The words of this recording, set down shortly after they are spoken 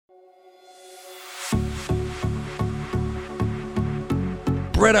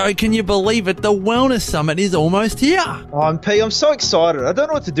Bretto, can you believe it? The Wellness Summit is almost here. Oh, MP, I'm so excited. I don't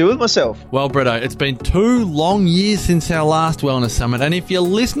know what to do with myself. Well, Bretto, it's been 2 long years since our last Wellness Summit, and if you're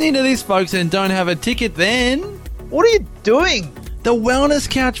listening to this, folks, and don't have a ticket, then What are you doing? the Wellness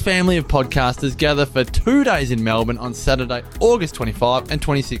Couch family of podcasters gather for 2 days in Melbourne on Saturday, August 25 and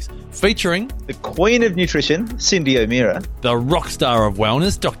 26, featuring The Queen of Nutrition, Cindy O'Meara. the rock star of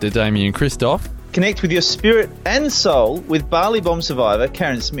wellness, Dr. Damien Christoph, Connect with your spirit and soul with Bali Bomb survivor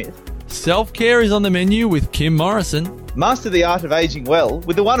Karen Smith. self-care is on the menu with Kim Morrison. Master the art of aging well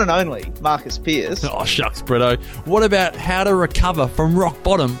with the one and only Marcus Pearce. Oh, shucks, Bretto. What about how to recover from rock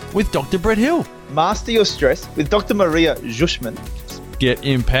bottom with Dr. Brett Hill? Master your stress with Dr. Maria Zushman. Get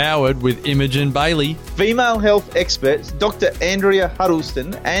empowered with Imogen Bailey. Female health experts Dr. Andrea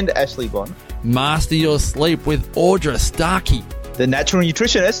Huddleston and Ashley Bond. Master your sleep with Audra Starkey. The natural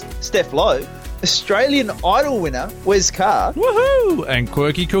nutritionist Steph Lowe. Australian Idol winner Wes Carr. Woohoo! And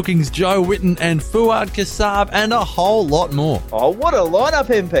Quirky Cooking's Joe Witten and Fuad Kassab and a whole lot more. Oh, what a lineup,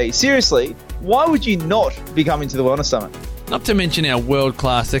 MP. Seriously, why would you not be coming to the Wellness Summit? Not to mention our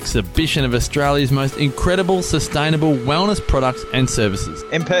world-class exhibition of Australia's most incredible sustainable wellness products and services.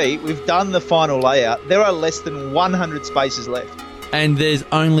 MP, we've done the final layout. There are less than 100 spaces left. And there's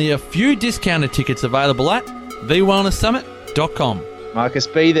only a few discounted tickets available at thewellnesssummit.com. Marcus,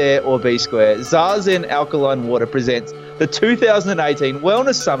 be there or be square. Zazen Alkaline Water presents the 2018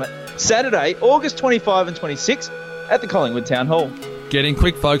 Wellness Summit, Saturday, August 25 and 26 at the Collingwood Town Hall. Get in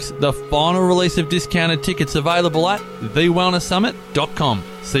quick, folks. The final release of discounted tickets available at thewellnesssummit.com.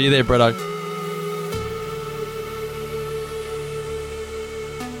 See you there, Bretto.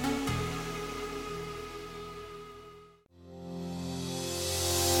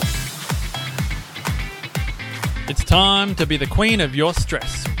 It's time to be the queen of your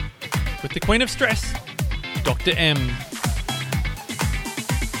stress. With the Queen of Stress, Dr. M.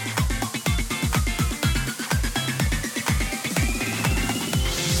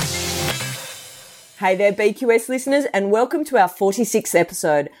 Hey there, BQS listeners, and welcome to our 46th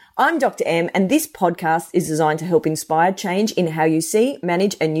episode. I'm Dr. M, and this podcast is designed to help inspire change in how you see,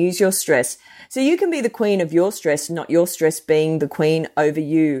 manage, and use your stress. So you can be the queen of your stress, not your stress being the queen over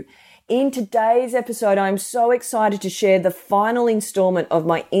you. In today's episode, I'm so excited to share the final installment of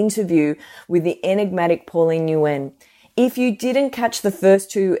my interview with the enigmatic Pauline Nguyen. If you didn't catch the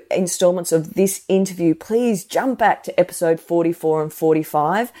first 2 installments of this interview, please jump back to episode 44 and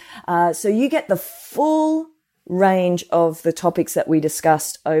 45 so you get the full range of the topics that we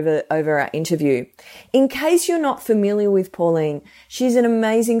discussed over our interview. In case you're not familiar with Pauline, she's an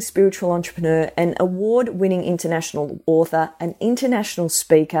amazing spiritual entrepreneur, an award-winning international author, an international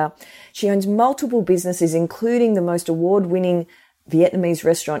speaker. She owns multiple businesses, including the most award-winning Vietnamese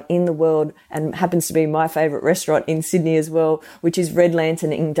restaurant in the world, and happens to be my favourite restaurant in Sydney as well, which is Red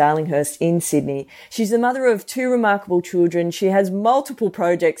Lantern in Darlinghurst in Sydney. She's the mother of 2 remarkable children. She has multiple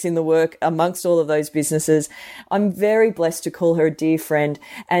projects in the work amongst all of those businesses. I'm very blessed to call her a dear friend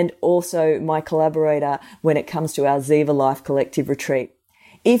and also my collaborator when it comes to our Ziva Life Collective retreat.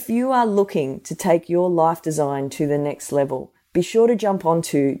 If you are looking to take your life design to the next level, be sure to jump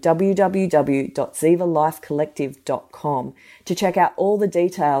onto www.zivalifecollective.com to check out all the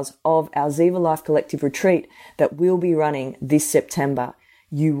details of our Ziva Life Collective retreat that we'll be running this September.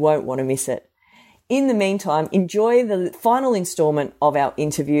 You won't want to miss it. In the meantime, enjoy the final installment of our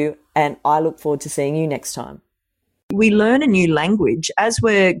interview, and I look forward to seeing you next time. We learn a new language as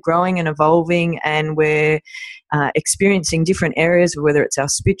we're growing and evolving, and we're experiencing different areas, whether it's our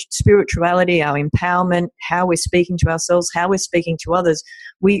spirituality, our empowerment, how we're speaking to ourselves, how we're speaking to others.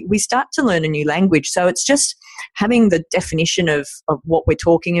 We start to learn a new language. So it's just having the definition of what we're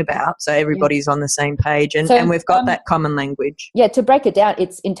talking about, so everybody's on the same page, and we've got that common language. Yeah, to break it down,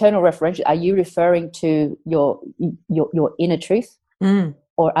 it's internal referential. Are you referring to your inner truth, or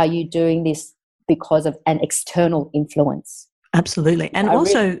are you doing this because of an external influence? Absolutely. And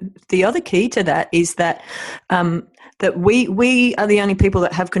also the other key to that is that that we are the only people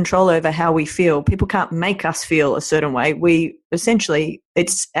that have control over how we feel. People can't make us feel a certain way. We essentially,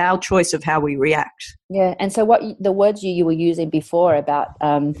 it's our choice of how we react. Yeah. And so the words you were using before about,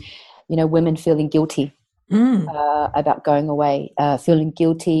 women feeling guilty about going away, feeling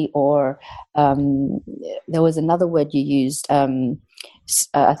guilty, or there was another word you used.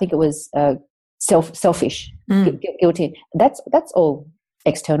 I think it was selfish, guilty. That's all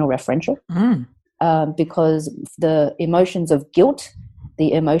external referential, because the emotions of guilt,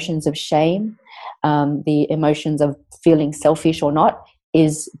 the emotions of shame, the emotions of feeling selfish or not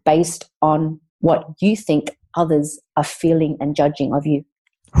is based on what you think others are feeling and judging of you.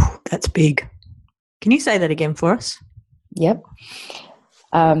 That's big. Can you say that again for us? Yep.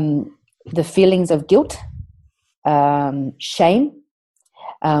 The feelings of guilt, shame,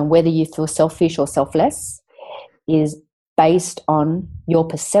 whether you feel selfish or selfless, is based on your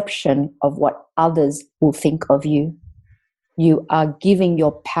perception of what others will think of you. You are giving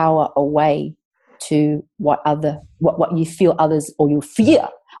your power away to what you feel others, or you fear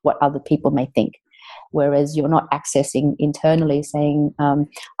what other people may think. Whereas you're not accessing internally, saying,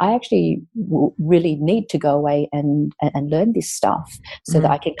 I actually really need to go away and learn this stuff so that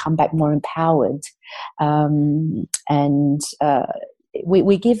I can come back more empowered.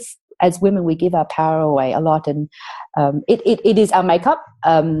 We give, as women, we give our power away a lot. And it is our makeup,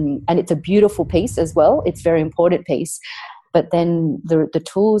 and it's a beautiful piece as well. It's a very important piece. But then the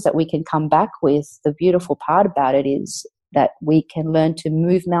tools that we can come back with, the beautiful part about it is that we can learn to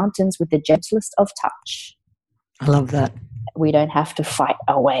move mountains with the gentlest of touch. I love that. We don't have to fight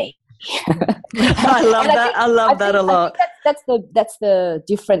our way. I love that. I love that a lot. That's the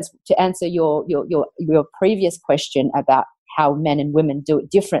difference, to answer your previous question about how men and women do it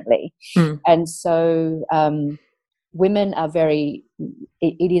differently. And so women are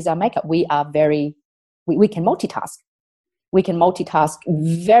it is our makeup. We are we can multitask. We can multitask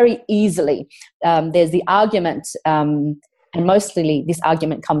very easily. There's the argument, and mostly this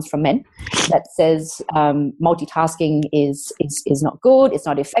argument comes from men, that says multitasking is not good, it's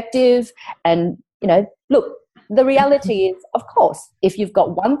not effective. And, look, the reality is, of course, if you've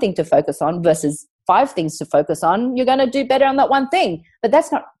got one thing to focus on versus 5 things to focus on, you're going to do better on that one thing. But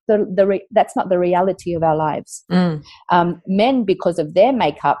that's not that's not the reality of our lives. Men, because of their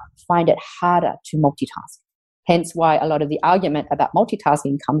makeup, find it harder to multitask. Hence why a lot of the argument about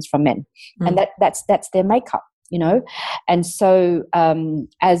multitasking comes from men. And that's their makeup, And so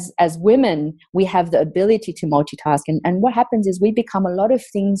as women, we have the ability to multitask. And what happens is we become a lot of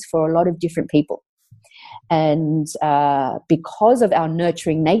things for a lot of different people. And because of our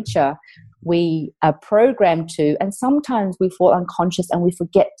nurturing nature, we are programmed to, and sometimes we fall unconscious and we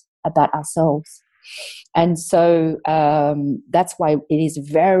forget about ourselves. And so that's why it is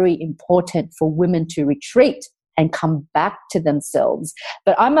very important for women to retreat and come back to themselves.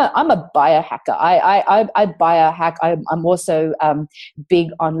 But I'm a biohacker. I biohack. I'm also big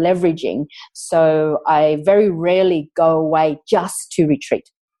on leveraging. So I very rarely go away just to retreat.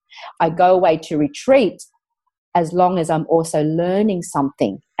 I go away to retreat as long as I'm also learning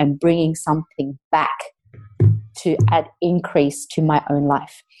something and bringing something back to add increase to my own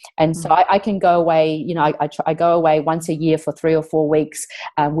life. And so I can go away, I go away once a year for 3 or 4 weeks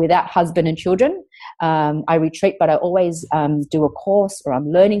without husband and children. I retreat, but I always do a course, or I'm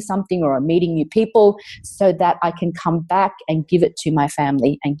learning something, or I'm meeting new people, so that I can come back and give it to my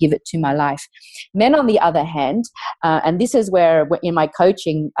family and give it to my life. Men, on the other hand, and this is where in my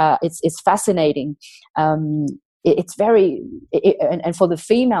coaching, it's fascinating. It's very, and for the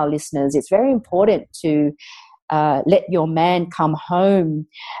female listeners, it's very important to let your man come home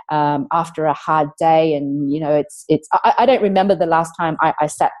after a hard day. And, I don't remember the last time I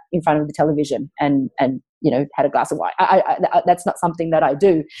sat in front of the television and had a glass of wine. That's not something that I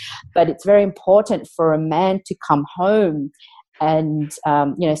do. But it's very important for a man to come home and,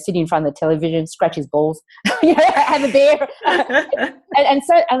 sit in front of the television, scratch his balls, have a beer.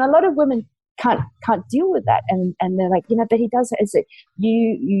 and a lot of women can't deal with that. And they're like, but he does it.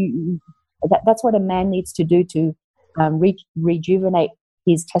 That's what a man needs to do to rejuvenate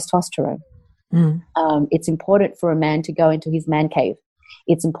his testosterone. It's important for a man to go into his man cave.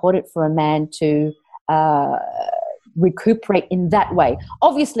 It's important for a man to recuperate in that way.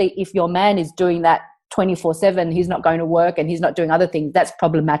 Obviously, if your man is doing that 24/7, he's not going to work and he's not doing other things, that's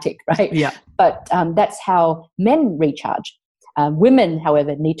problematic, right? Yeah. But that's how men recharge. Women,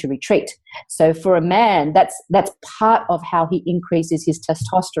 however, need to retreat. So for a man, that's part of how he increases his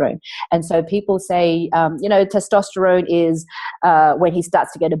testosterone. And so people say, testosterone is when he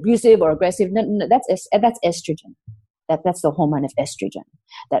starts to get abusive or aggressive. No, that's estrogen. That's the hormone of estrogen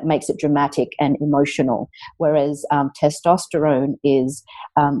that makes it dramatic and emotional. Whereas testosterone is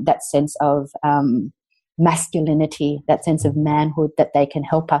that sense of masculinity, that sense of manhood, that they can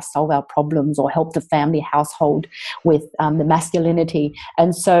help us solve our problems or help the family household with the masculinity.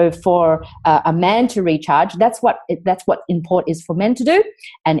 And so for a man to recharge, that's what important is for men to do,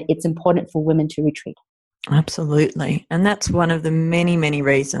 and it's important for women to retreat. Absolutely. And that's one of the many, many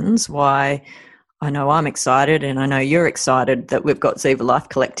reasons why I know I'm excited, and I know you're excited, that we've got Ziva Life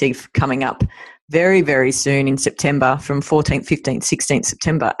Collective coming up very, very soon in September, from 14th, 15th, 16th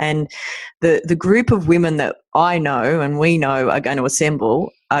September. And the group of women that I know and we know are going to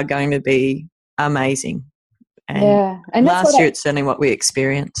assemble are going to be amazing. And last year it's certainly what we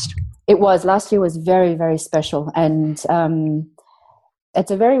experienced. It was. Last year was very, very special. And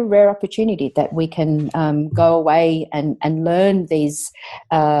it's a very rare opportunity that we can go away and learn these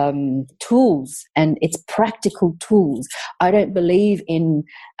tools, and it's practical tools. I don't believe in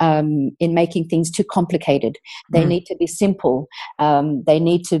making things too complicated. They need to be simple. They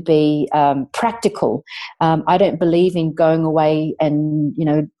need to be practical. I don't believe in going away and,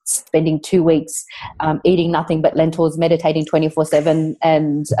 spending 2 weeks eating nothing but lentils, meditating 24/7,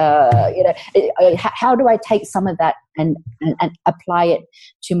 and how do I take some of that and apply it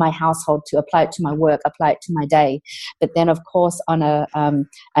to my household, to apply it to my work, apply it to my day? But then, of course, on a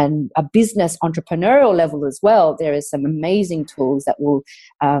business entrepreneurial level as well, there is some amazing tools that will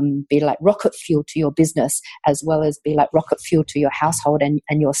be like rocket fuel to your business, as well as be like rocket fuel to your household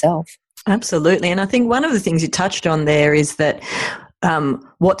and yourself. Absolutely. And I think one of the things you touched on there is that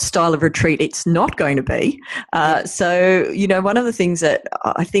what style of retreat it's not going to be. So, one of the things that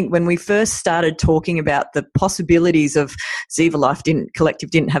I think when we first started talking about the possibilities of Ziva Life Collective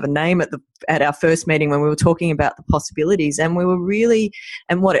didn't have a name at our first meeting when we were talking about the possibilities, and we were really,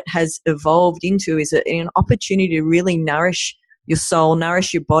 and what it has evolved into is an opportunity to really nourish your soul,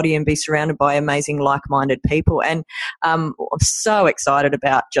 nourish your body, and be surrounded by amazing like-minded people. And I'm so excited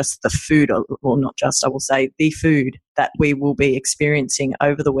about just the food, or not just, I will say, the food that we will be experiencing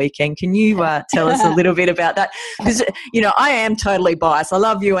over the weekend. Can you tell us a little bit about that? Because, I am totally biased. I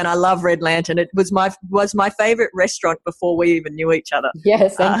love you and I love Red Lantern. It was my favourite restaurant before we even knew each other.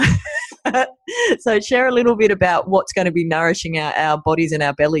 Yes. So share a little bit about what's going to be nourishing our bodies and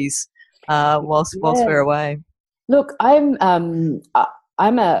our bellies whilst we're away. Look, Ziva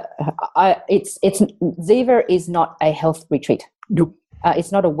is not a health retreat. Nope.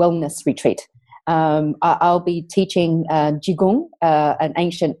 It's not a wellness retreat. I'll be teaching Qigong, an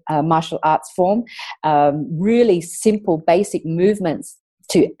ancient martial arts form, really simple, basic movements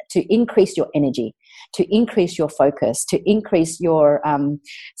to increase your energy, to increase your focus, to increase your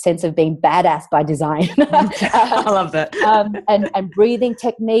sense of being badass by design. I love that. And breathing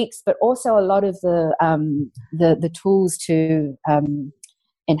techniques, but also a lot of the tools to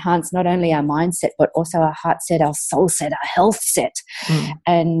enhance not only our mindset, but also our heart set, our soul set, our health set.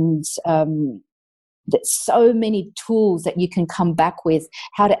 And there's so many tools that you can come back with,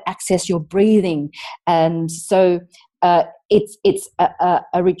 how to access your breathing. And so it's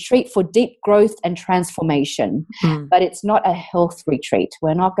a retreat for deep growth and transformation, but it's not a health retreat.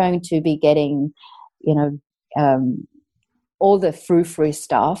 We're not going to be getting, all the frou-frou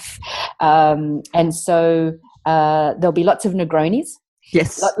stuff. And so there'll be lots of Negronis.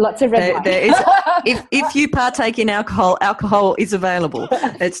 Yes. Lots of red wine. There is, if you partake in alcohol is available.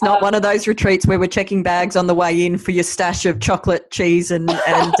 It's not one of those retreats where we're checking bags on the way in for your stash of chocolate, cheese and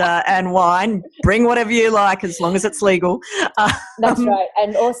wine. Bring whatever you like as long as it's legal. That's right.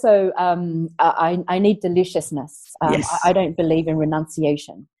 And also I need deliciousness. Yes. I don't believe in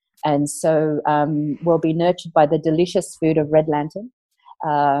renunciation. And so we'll be nurtured by the delicious food of Red Lantern.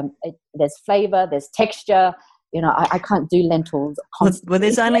 There's flavour, there's texture. I can't do lentils constantly. Well,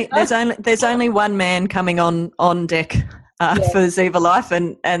 there's only one man coming on deck for Ziva Life,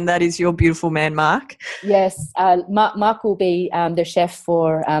 and that is your beautiful man, Mark. Yes, Mark will be the chef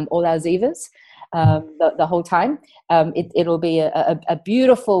for all our Zivas the whole time. It'll be a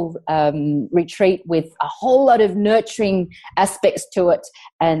beautiful retreat with a whole lot of nurturing aspects to it,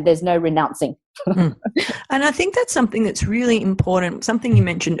 and there's no renouncing. And I think that's something that's really important. Something you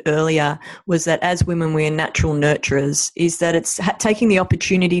mentioned earlier was that as women, we're natural nurturers, is that it's taking the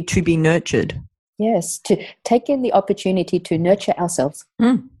opportunity to be nurtured. Yes, to take in the opportunity to nurture ourselves.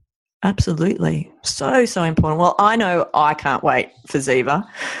 Absolutely. So important. Well, I know I can't wait for Ziva.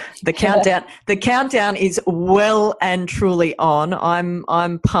 The countdown is well and truly on.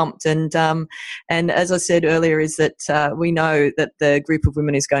 I'm pumped, and as I said earlier, is that we know that the group of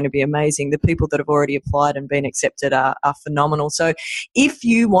women is going to be amazing. The people that have already applied and been accepted are phenomenal. So if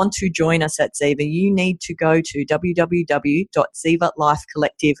you want to join us at Ziva, you need to go to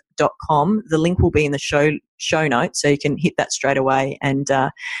www.zivalifecollective.com. The link will be in the show notes, so you can hit that straight away and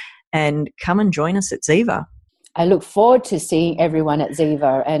come and join us at Ziva. I look forward to seeing everyone at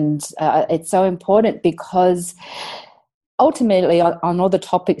Ziva, and it's so important because ultimately on all the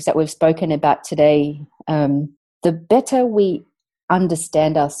topics that we've spoken about today, the better we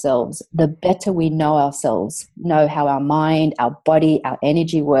understand ourselves, the better we know ourselves, know how our mind, our body, our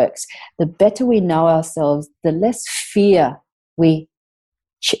energy works. The better we know ourselves, the less we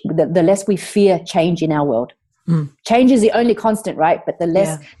fear change in our world. Change is the only constant, right? But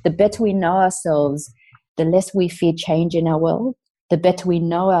the better we know ourselves, the less we fear change in our world. The better we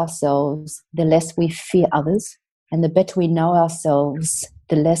know ourselves, the less we fear others. And the better we know ourselves,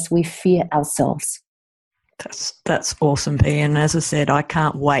 the less we fear ourselves. That's awesome, P. And as I said, I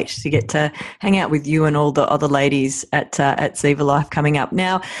can't wait to get to hang out with you and all the other ladies at Ziva Life coming up.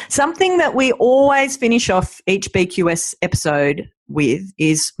 Now, something that we always finish off each BQS episode with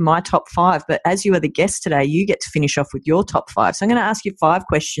is my top 5. But as you are the guest today, you get to finish off with your top 5. So I'm going to ask you 5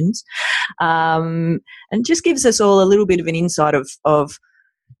 questions, and just gives us all a little bit of an insight of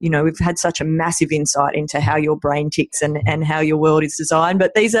we've had such a massive insight into how your brain ticks and how your world is designed.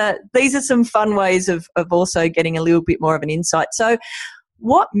 But these are some fun ways of also getting a little bit more of an insight. So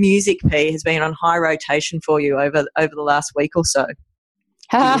what music, P, has been on high rotation for you over the last week or so?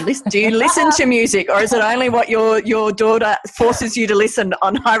 Do you listen to music, or is it only what your daughter forces you to listen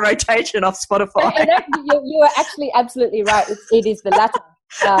on high rotation off Spotify? You are actually absolutely right. It is the latter.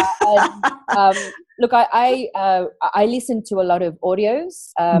 Look, I listen to a lot of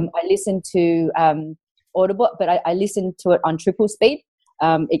audios. I listen to Audible, but I listen to it on triple speed.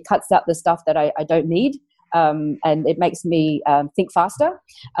 It cuts out the stuff that I don't need, and it makes me think faster.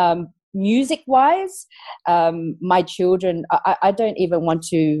 Music-wise, my children, I don't even want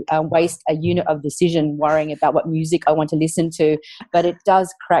to waste a unit of decision worrying about what music I want to listen to, but it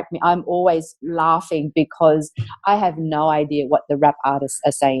does crack me. I'm always laughing because I have no idea what the rap artists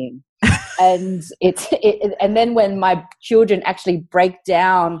are saying. And and then when my children actually break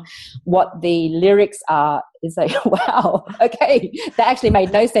down what the lyrics are, it's like, wow, okay, that actually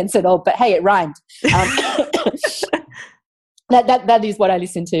made no sense at all, but hey, it rhymed. That is what I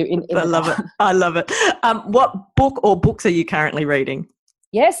listen to. I love it. I love it. What book or books are you currently reading?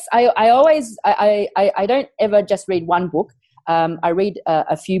 Yes, I don't ever just read one book. I read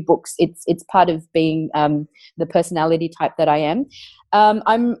a few books. It's part of being the personality type that I am.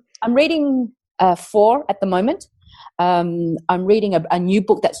 I'm reading 4 at the moment. I'm reading a new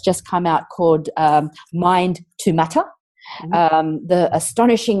book that's just come out called Mind to Matter. The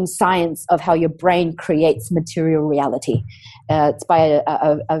astonishing science of how your brain creates material reality. It's by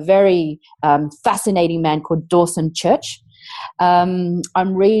a very fascinating man called Dawson Church. I'm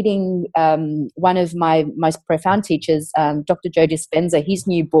reading one of my most profound teachers, Dr. Joe Dispenza, his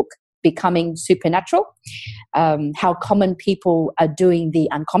new book, Becoming Supernatural, how common people are doing the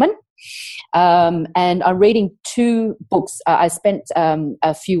uncommon. And I'm reading 2 books. I spent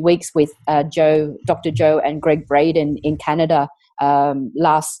a few weeks with Dr. Joe and Greg Braden in Canada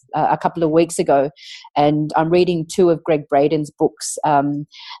a couple of weeks ago, and I'm reading 2 of Greg Braden's books,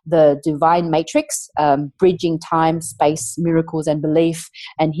 The Divine Matrix, Bridging Time, Space, Miracles and Belief,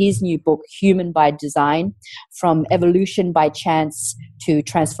 and his new book, Human by Design, From Evolution by Chance to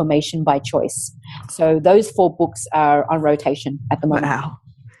Transformation by Choice. So those 4 books are on rotation at the moment. Wow.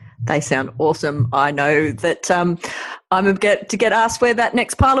 They sound awesome. I know that I'm about to get asked where that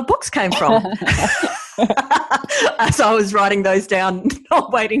next pile of books came from. As I was writing those down,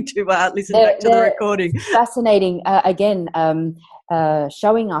 not waiting to listen back to the recording. Fascinating. Again,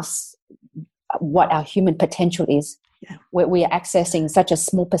 showing us what our human potential is. Yeah. We are accessing such a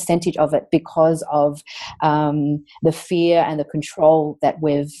small percentage of it because of the fear and the control that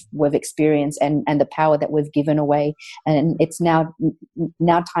we've experienced and the power that we've given away. And it's now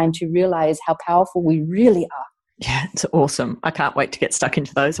time to realize how powerful we really are. Yeah, it's awesome. I can't wait to get stuck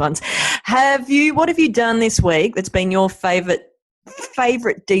into those ones. What have you done this week that's been your favourite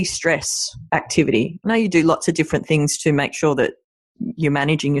de-stress activity? I know you do lots of different things to make sure that you're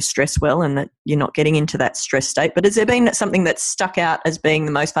managing your stress well and that you're not getting into that stress state. But has there been something that's stuck out as being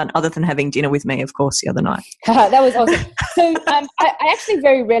the most fun, other than having dinner with me, of course, the other night? That was awesome. So I actually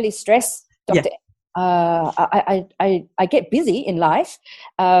very rarely stress, Dr. Yeah. I get busy in life.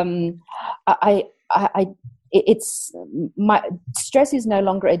 It's my stress is no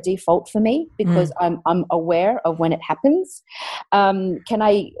longer a default for me because I'm aware of when it happens. Can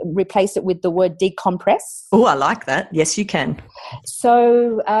I replace it with the word decompress? Oh, I like that. Yes, you can.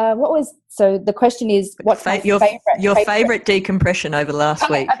 So the question is, what's your favorite decompression over the last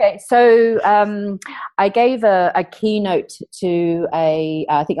week? Okay, so I gave a keynote to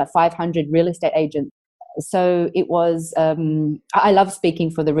I think a 500 real estate agents. So it was, I love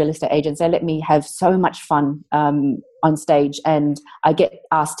speaking for the real estate agents. They let me have so much fun on stage, and I get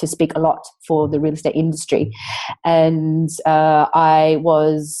asked to speak a lot for the real estate industry. And I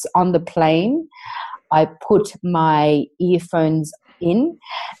was on the plane. I put my earphones in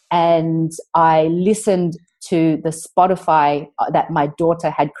and I listened to the Spotify that my daughter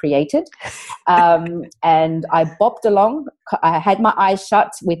had created. And I bopped along. I had my eyes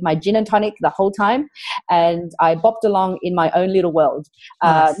shut with my gin and tonic the whole time, and I bopped along in my own little world.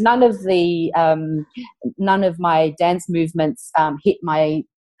 Nice. None of my dance movements hit my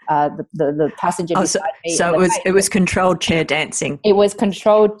the passenger beside me. So it was controlled chair dancing. It was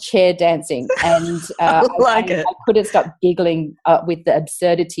controlled chair dancing, and I I couldn't stop giggling with the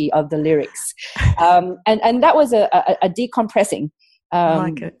absurdity of the lyrics, and that was a decompressing,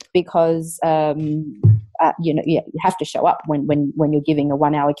 because you have to show up when you're giving a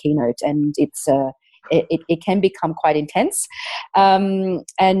 1 hour keynote, and it's it can become quite intense. And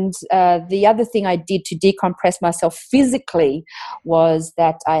the other thing I did to decompress myself physically was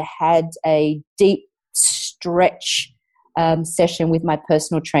that I had a deep stretch session with my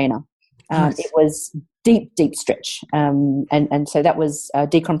personal trainer. Nice. It was deep stretch. And so that was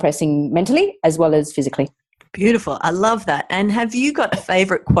decompressing mentally as well as physically. Beautiful. I love that. And have you got a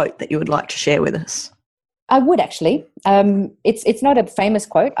favorite quote that you would like to share with us? I would actually. It's not a famous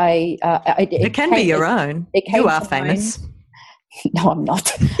quote. It can be your own. You are famous. No, I'm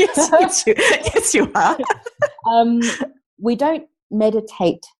not. Yes, you are. We don't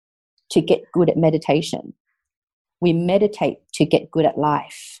meditate to get good at meditation. We meditate to get good at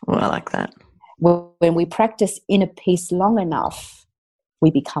life. Well, I like that. When we practice inner peace long enough, we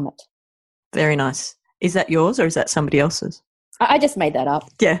become it. Very nice. Is that yours or is that somebody else's? I just made that up.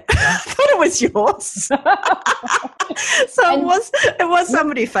 Yeah, I thought it was yours. So it was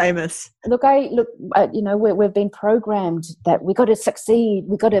somebody famous. We've been programmed that we got to succeed,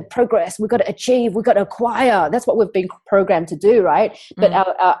 we got to progress, we got to achieve, we got to acquire. That's what we've been programmed to do, right? But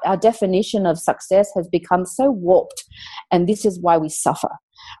our definition of success has become so warped, and this is why we suffer.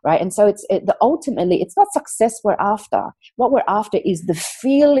 Right. And so ultimately, it's not success we're after. What we're after is the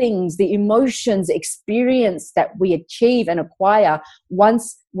feelings, the emotions, experience that we achieve and acquire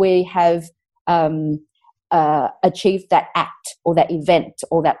once we have achieved that act or that event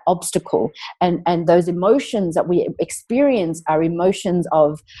or that obstacle. And those emotions that we experience are emotions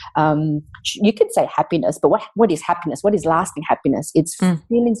of, you could say happiness, but what is happiness? What is lasting happiness? It's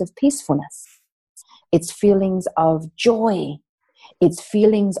feelings of peacefulness. It's feelings of joy. It's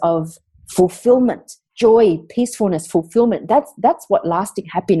feelings of fulfillment, joy, peacefulness, fulfillment. That's what lasting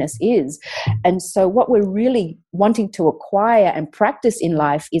happiness is. And so what we're really wanting to acquire and practice in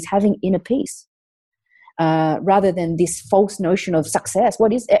life is having inner peace, rather than this false notion of success.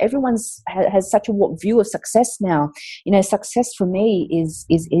 Everyone has such a warped view of success now. Success for me is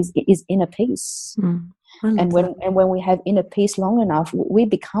inner peace. And when we have inner peace long enough, we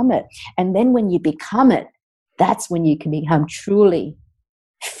become it. And then when you become it, that's when you can become truly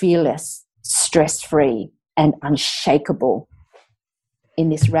fearless, stress-free, and unshakable in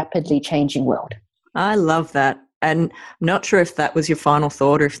this rapidly changing world. I love that. And I'm not sure if that was your final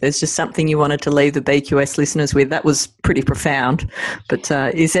thought or if there's just something you wanted to leave the BQS listeners with. That was pretty profound. But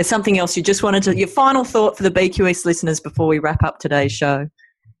is there something else you just wanted to, your final thought for the BQS listeners before we wrap up today's show?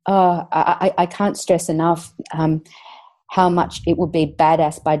 I can't stress enough how much it would be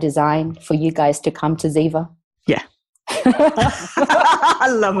badass by design for you guys to come to Ziva. Yeah. I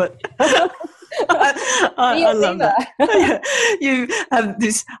love it. I love that. You have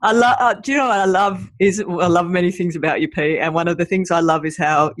this. Do you know what I love? I love many things about you, P. And one of the things I love is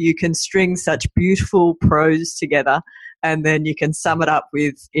how you can string such beautiful prose together, and then you can sum it up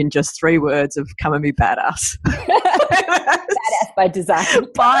in just 3 words of "come and be badass." Badass by design.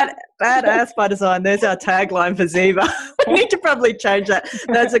 Badass by design. There's our tagline for Ziva. We need to probably change that.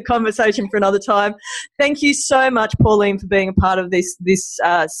 That's a conversation for another time. Thank you so much, Pauline, for being a part of this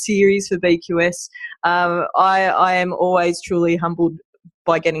series for BQS. I am always truly humbled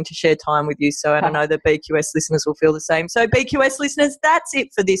by getting to share time with you. And I know that BQS listeners will feel the same. So BQS listeners, that's it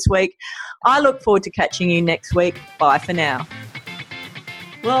for this week. I look forward to catching you next week. Bye for now.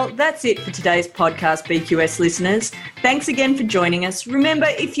 Well, that's it for today's podcast, BQS listeners. Thanks again for joining us. Remember,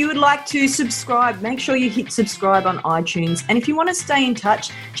 if you would like to subscribe, make sure you hit subscribe on iTunes. And if you want to stay in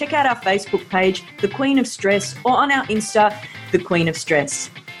touch, check out our Facebook page, The Queen of Stress, or on our Insta, The Queen of Stress.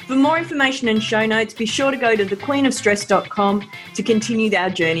 For more information and show notes, be sure to go to thequeenofstress.com to continue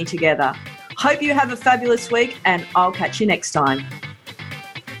our journey together. Hope you have a fabulous week, and I'll catch you next time.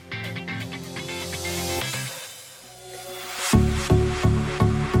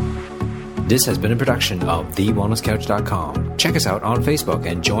 This has been a production of TheWellnessCouch.com. Check us out on Facebook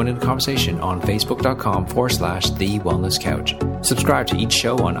and join in the conversation on Facebook.com/The Wellness Couch. Subscribe to each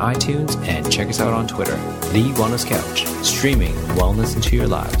show on iTunes and check us out on Twitter. The Wellness Couch, streaming wellness into your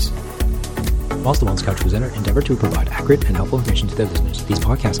lives. Whilst the Wellness Couch presenter endeavor to provide accurate and helpful information to their listeners, these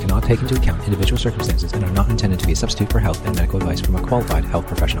podcasts cannot take into account individual circumstances and are not intended to be a substitute for health and medical advice from a qualified health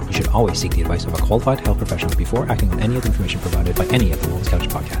professional. You should always seek the advice of a qualified health professional before acting on any of the information provided by any of the Wellness Couch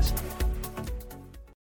podcasts.